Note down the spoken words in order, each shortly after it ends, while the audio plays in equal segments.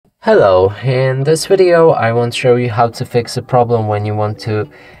Hello, in this video I want to show you how to fix a problem when you want to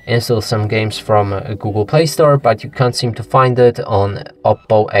install some games from a Google Play Store but you can't seem to find it on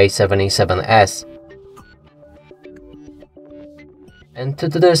OPPO A77s. And to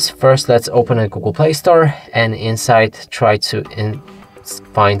do this, first let's open a Google Play Store and inside try to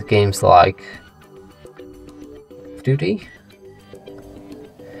find games like Call of Duty.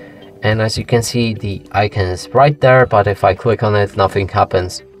 And as you can see, the icon is right there, but if I click on it, nothing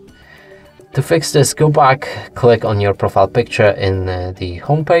happens. To fix this, go back, click on your profile picture in the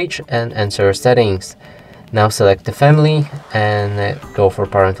home page and enter settings. Now select the family and go for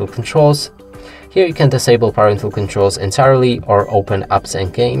parental controls. Here you can disable parental controls entirely or open apps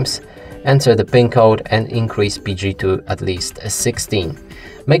and games. Enter the PIN code and increase PG to at least 16.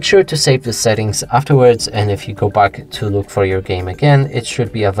 Make sure to save the settings afterwards, and if you go back to look for your game again, it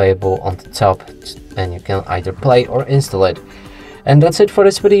should be available on the top and you can either play or install it. And that's it for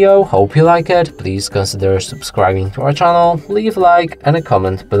this video. Hope you like it. Please consider subscribing to our channel, leave a like and a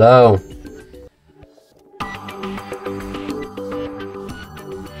comment below.